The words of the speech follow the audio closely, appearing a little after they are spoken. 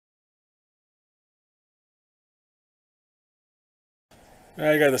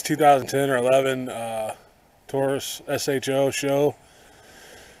I got this 2010 or 11 Taurus SHO. It's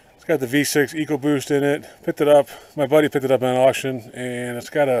got the V6 EcoBoost in it. Picked it up. My buddy picked it up at an auction, and it's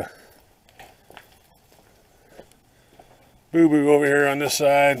got a boo-boo over here on this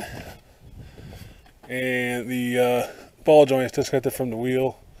side, and the ball joint disconnected from the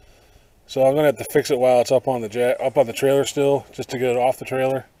wheel. So I'm gonna have to fix it while it's up on the trailer still, just to get it off the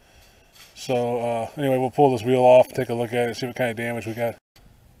trailer. So anyway, we'll pull this wheel off, take a look at it, see what kind of damage we got.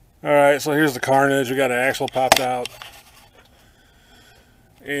 All right, so here's the carnage. We got an axle popped out,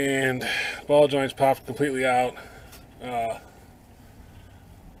 and ball joints popped completely out. So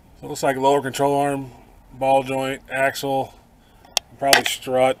it looks like lower control arm, ball joint, axle, probably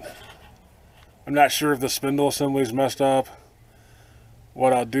strut. I'm not sure if the spindle assembly is messed up.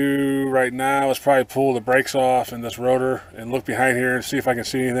 What I'll do right now is probably pull the brakes off in this rotor and look behind here and see if I can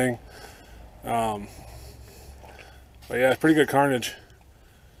see anything. But yeah, it's pretty good carnage.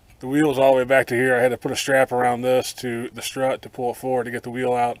 The wheel's all the way back to here. I had to put a strap around this to the strut to pull it forward to get the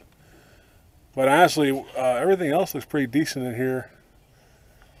wheel out. But honestly, everything else looks pretty decent in here.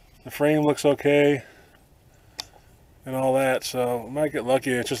 The frame looks okay and all that, so I might get lucky.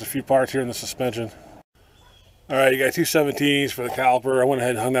 It's just a few parts here in the suspension. All right, you got two 17s for the caliper. I went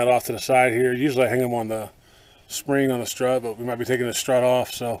ahead and hung that off to the side here. Usually I hang them on the spring on the strut, but we might be taking the strut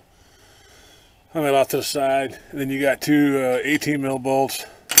off, so hung that off to the side. And then you got two 18 mil bolts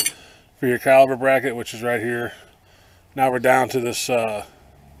for your caliper bracket, which is right here. Now we're down to this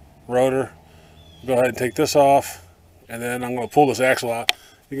rotor. Go ahead and take this off, and then I'm going to pull this axle out.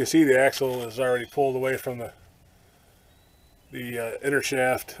 You can see the axle is already pulled away from the inner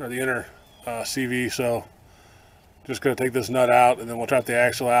shaft, or the inner CV, so just going to take this nut out, and then we'll drop the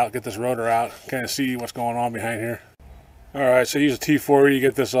axle out, get this rotor out, kind of see what's going on behind here. Alright, so use a T40 to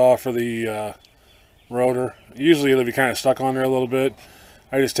get this off for the rotor. Usually it'll be kind of stuck on there a little bit.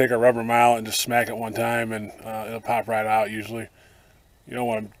 I just take a rubber mallet and just smack it one time, and it'll pop right out usually. You don't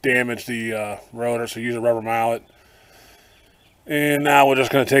want to damage the rotor, so use a rubber mallet. And now we're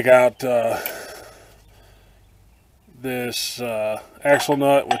just going to take out this axle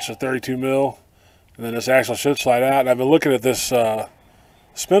nut, which is 32 mil. And then this axle should slide out. And I've been looking at this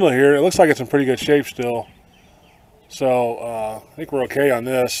spindle here. It looks like it's in pretty good shape still. So I think we're okay on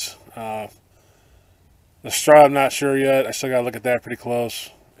this. The strut, I'm not sure yet. I still got to look at that pretty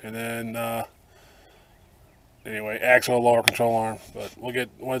close. And then, anyway, axle, lower control arm. But we'll get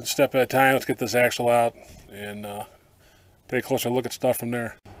one step at a time. Let's get this axle out and take a closer look at stuff from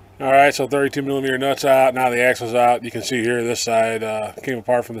there. All right, so 32 millimeter nuts out. Now the axle's out. You can see here this side came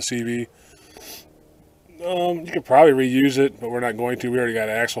apart from the CV. You could probably reuse it, but we're not going to. We already got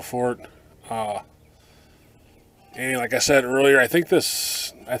an axle for it. And like I said earlier, I think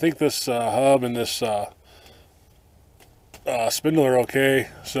this hub and this spindle are okay.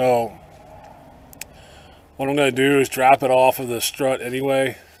 So what I'm going to do is drop it off of the strut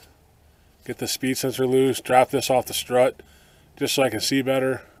anyway. Get the speed sensor loose. Drop this off the strut just so I can see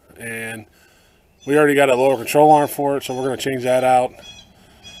better. And we already got a lower control arm for it, so we're going to change that out.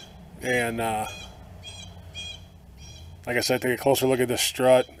 And like I said, take a closer look at this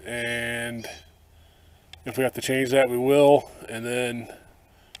strut, and if we have to change that, we will. And then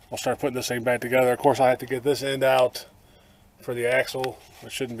we'll start putting this thing back together. Of course, I have to get this end out for the axle,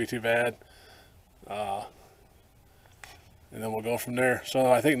 which shouldn't be too bad. And then we'll go from there.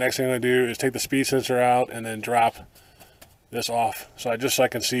 So I think next thing I'm going to do is take the speed sensor out and then drop this off, so I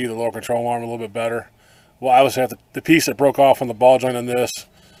can see the lower control arm a little bit better. Well, I obviously have the piece that broke off on the ball joint on this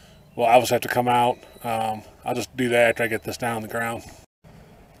will obviously have to come out. I'll just do that after I get this down on the ground.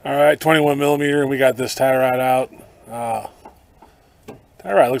 All right, 21 millimeter, and we got this tie rod out.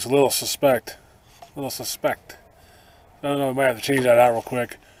 Tie rod looks a little suspect. I don't know, we might have to change that out real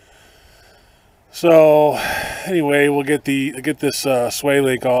quick. So anyway, we'll get this sway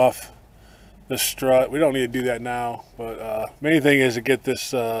link off the strut. We don't need to do that now, but main thing is to get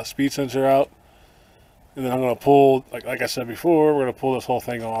this speed sensor out, and then I'm going to pull, like I said before, we're going to pull this whole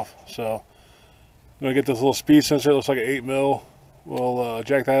thing off. So I'm going to get this little speed sensor. It looks like an 8 mil. We'll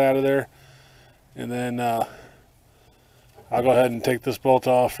eject that out of there, and then I'll go ahead and take this bolt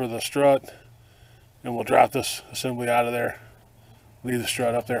off for the strut, and we'll drop this assembly out of there. Leave the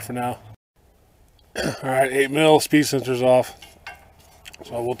strut up there for now. All right, 8 mil speed sensor's off.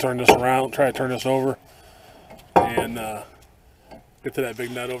 So we'll turn this around, try to turn this over, and get to that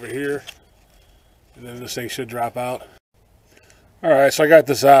big nut over here, and then this thing should drop out. All right, so I got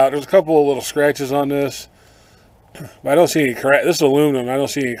this out. There's a couple of little scratches on this, but I don't see any cracks. This is aluminum. I don't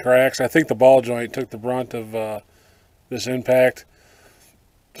see any cracks. I think the ball joint took the brunt of this impact.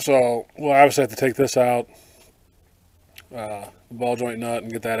 So we'll obviously have to take this out ball joint nut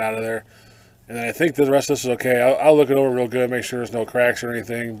and get that out of there. And then I think the rest of this is okay. I'll look it over real good, make sure there's no cracks or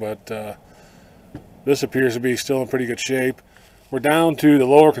anything, but this appears to be still in pretty good shape. We're down to the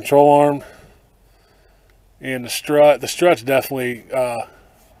lower control arm and the strut. The strut's definitely, I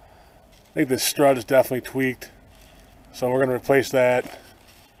think the strut is definitely tweaked. So we're going to replace that.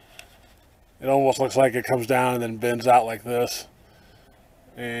 It almost looks like it comes down and then bends out like this.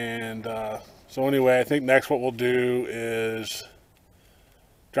 And so anyway, I think next what we'll do is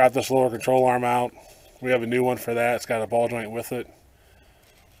drop this lower control arm out. We have a new one for that. It's got a ball joint with it.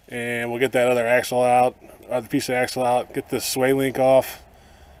 And we'll get that other axle out, other piece of axle out, get this sway link off,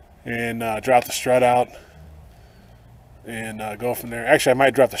 and drop the strut out, and go from there. Actually, I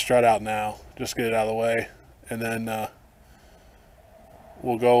might drop the strut out now, just get it out of the way, and then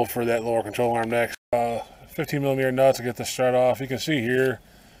we'll go for that lower control arm next. 15mm nuts to get the strut off. You can see here,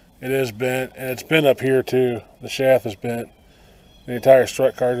 it is bent, and it's bent up here too. The shaft is bent, the entire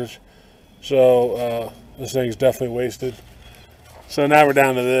strut cartridge. So this thing's definitely wasted. So now we're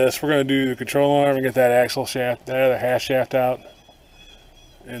down to this. We're going to do the control arm and get that axle shaft, that other half shaft out,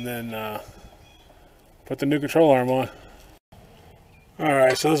 and then put the new control arm on.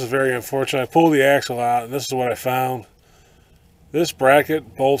 Alright, so this is very unfortunate. I pulled the axle out, and this is what I found. This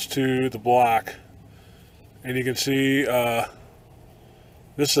bracket bolts to the block, and you can see this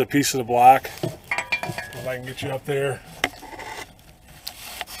is a piece of the block. If I can get you up there.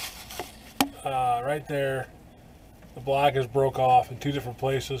 Right there. The block is broke off in two different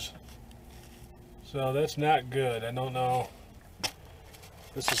places, so that's not good. I don't know.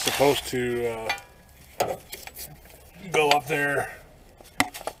 This is supposed to go up there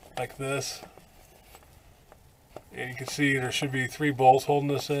like this, and you can see there should be 3 bolts holding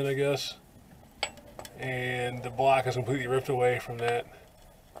this in, I guess, and the block is completely ripped away from that.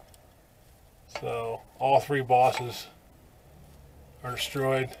 So all 3 bosses are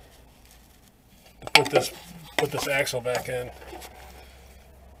destroyed. To put this axle back in.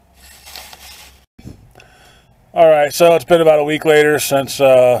 Alright, so it's been about a week later since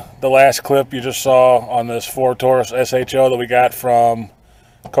the last clip you just saw on this Ford SHO that we got from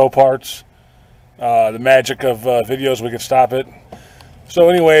Coparts. The magic of videos, we could stop it. So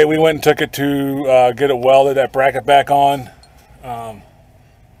anyway, we went and took it to get it welded, that bracket back on. You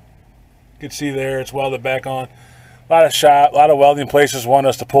can see there it's welded back on. A lot of welding places want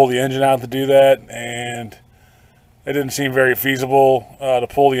us to pull the engine out to do that, and it didn't seem very feasible to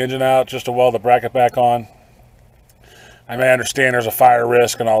pull the engine out just to weld the bracket back on. I mean, I understand there's a fire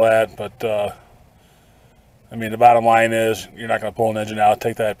risk and all that, but I mean, the bottom line is you're not going to pull an engine out,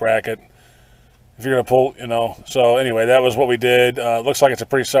 take that bracket. If you're going to pull, you know. So anyway, that was what we did. Looks like it's a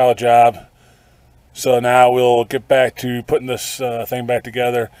pretty solid job. So now we'll get back to putting this thing back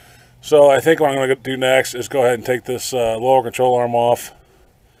together. So I think what I'm going to do next is go ahead and take this lower control arm off,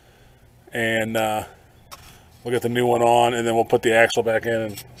 and we'll get the new one on, and then we'll put the axle back in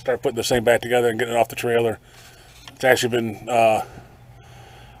and start putting this thing back together and getting it off the trailer. It's actually been,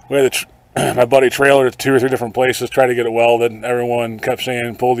 we had my buddy trailer at 2 or 3 different places, tried to get it welded, and everyone kept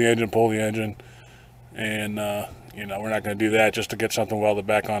saying, pull the engine, and you know, we're not going to do that just to get something welded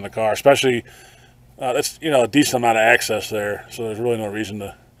back on the car, especially, that's, you know, a decent amount of access there, so there's really no reason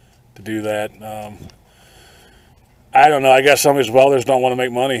to do that. I don't know, I guess some of these welders don't want to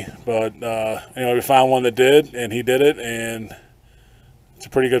make money, but anyway, we found one that did, and he did it, and it's a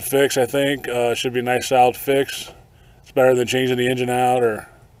pretty good fix, I think. Should be a nice solid fix. It's better than changing the engine out or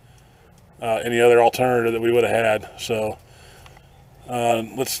any other alternative that we would have had. So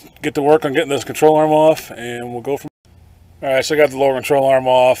let's get to work on getting this control arm off, and we'll go from there. Alright, so I got the lower control arm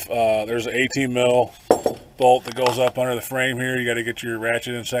off. There's an 18mm bolt that goes up under the frame here. You got to get your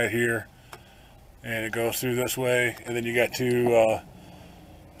ratchet inside here, and it goes through this way, and then you got 2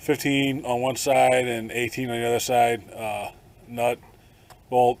 15 on one side and 18 on the other side nut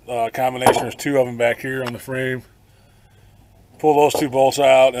bolt combination. There's 2 of them back here on the frame. Pull those 2 bolts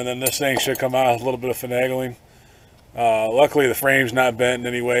out, and then this thing should come out with a little bit of finagling. Luckily the frame's not bent in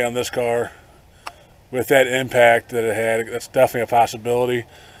any way on this car. With that impact that it had, that's definitely a possibility.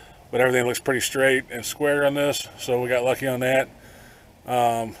 But everything looks pretty straight and square on this, so we got lucky on that.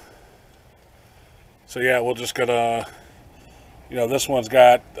 So yeah, we'll just gotta, you know, this one's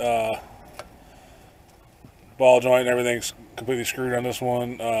got ball joint and everything's completely screwed on this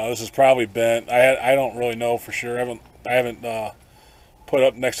one. This is probably bent. I don't really know for sure. I haven't put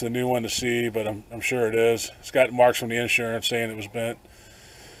up next to the new one to see, but I'm sure it is. It's got marks from the insurance saying it was bent.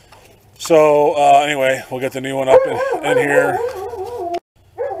 So anyway, we'll get the new one up in here.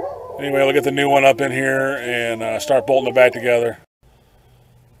 Anyway, we'll get the new one up in here and start bolting it back together.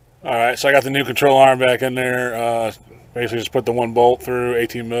 Alright, so I got the new control arm back in there. Basically just put the one bolt through,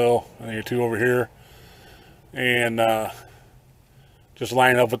 18 mil, and your two over here. And just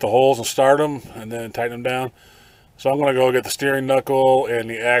line up with the holes and start them, and then tighten them down. So I'm going to go get the steering knuckle and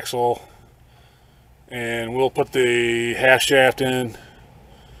the axle, and we'll put the half shaft in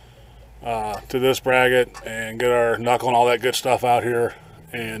to this bracket and get our knuckle and all that good stuff out here,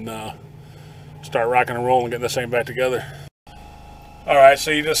 and start rocking and rolling and getting this thing back together. Alright, so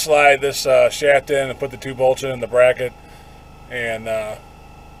you just slide this shaft in and put the two bolts in the bracket, and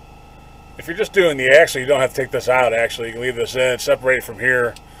if you're just doing the axle, you don't have to take this out. Actually, you can leave this in, separate it from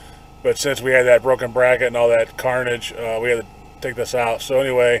here, but since we had that broken bracket and all that carnage, we had to take this out. So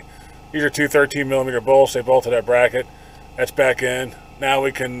anyway, these are two 13 millimeter bolts. They bolted that bracket. That's back in. Now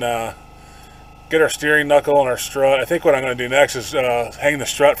we can get our steering knuckle and our strut. I think what I'm going to do next is hang the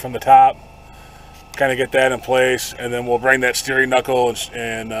strut from the top, kind of get that in place, and then we'll bring that steering knuckle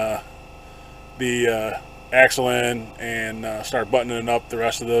and the axle in and start buttoning up the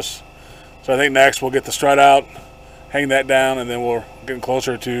rest of this. So I think next we'll get the strut out, hang that down, and then we're getting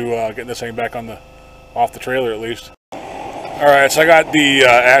closer to getting this thing back off the trailer at least. Alright, so I got the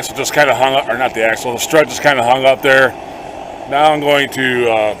axle just kind of hung up, or not the axle, the strut just kind of hung up there. Now I'm going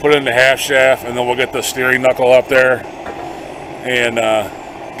to put it in the half shaft, and then we'll get the steering knuckle up there and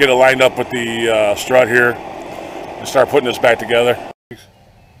get it lined up with the strut here and start putting this back together.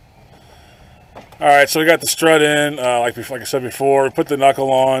 Alright, so we got the strut in, like I said before. We put the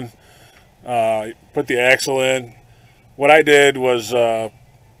knuckle on, put the axle in. What I did was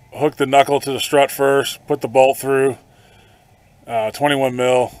hook the knuckle to the strut first, put the bolt through, 21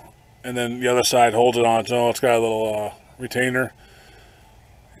 mil, and then the other side holds it on its own. It's got a little retainer.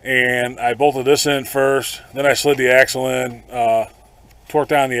 And I bolted this in first, then I slid the axle in, torque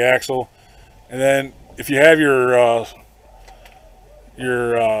down the axle, and then if you have your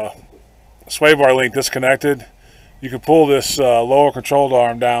sway bar link disconnected, you can pull this lower control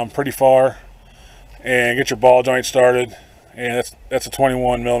arm down pretty far and get your ball joint started. And that's a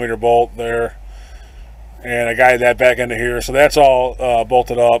 21 millimeter bolt there, and I guided that back into here, so that's all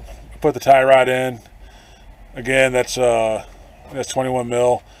bolted up. Put the tie rod in again. That's 21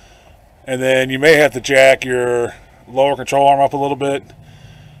 mil, and then you may have to jack your lower control arm up a little bit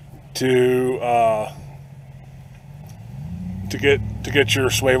to get your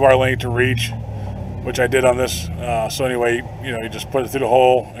sway bar link to reach, which I did on this. So anyway, you just put it through the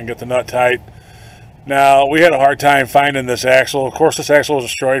hole and get the nut tight. Now, we had a hard time finding this axle. Of course, this axle was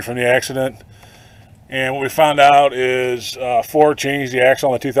destroyed from the accident, and what we found out is Ford changed the axle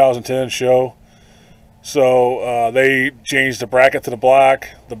on the 2010 SHO. So they changed the bracket to the block,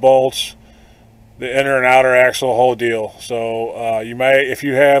 the bolts, the inner and outer axle, whole deal. So you may, if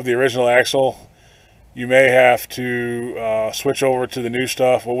you have the original axle, you may have to switch over to the new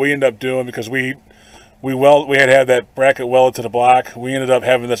stuff. What we ended up doing, because we had that bracket welded to the block, we ended up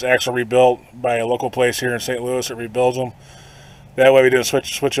having this axle rebuilt by a local place here in St. Louis that rebuilds them. That way we didn't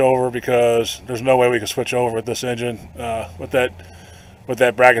switch over, because there's no way we could switch over with this engine with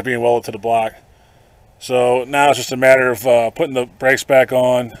that bracket being welded to the block. So now it's just a matter of putting the brakes back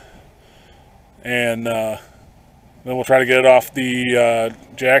on, and then we'll try to get it off the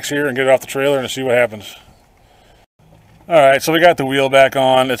jacks here and get it off the trailer and see what happens. Alright, so we got the wheel back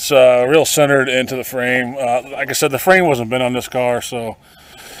on. It's real centered into the frame. Like I said, the frame wasn't bent on this car, so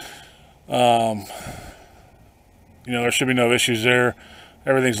there should be no issues there.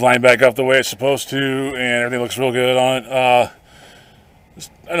 Everything's lined back up the way it's supposed to, and everything looks real good on it.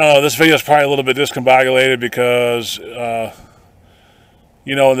 I don't know, this video is probably a little bit discombobulated because in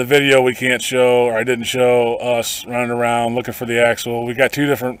the video we can't show, or I didn't show us running around looking for the axle. We got two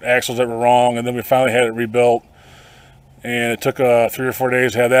different axles that were wrong, and then we finally had it rebuilt. And it took 3 or 4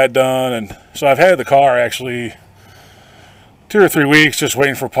 days to have that done. And so I've had the car actually 2 or 3 weeks just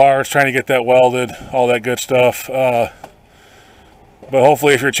waiting for parts, trying to get that welded, all that good stuff. But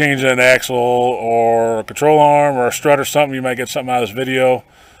hopefully if you're changing an axle or a control arm or a strut or something, you might get something out of this video.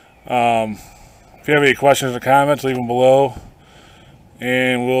 If you have any questions or comments, leave them below.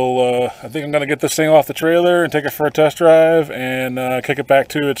 And I think I'm going to get this thing off the trailer and take it for a test drive and kick it back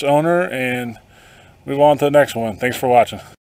to its owner and move on to the next one. Thanks for watching.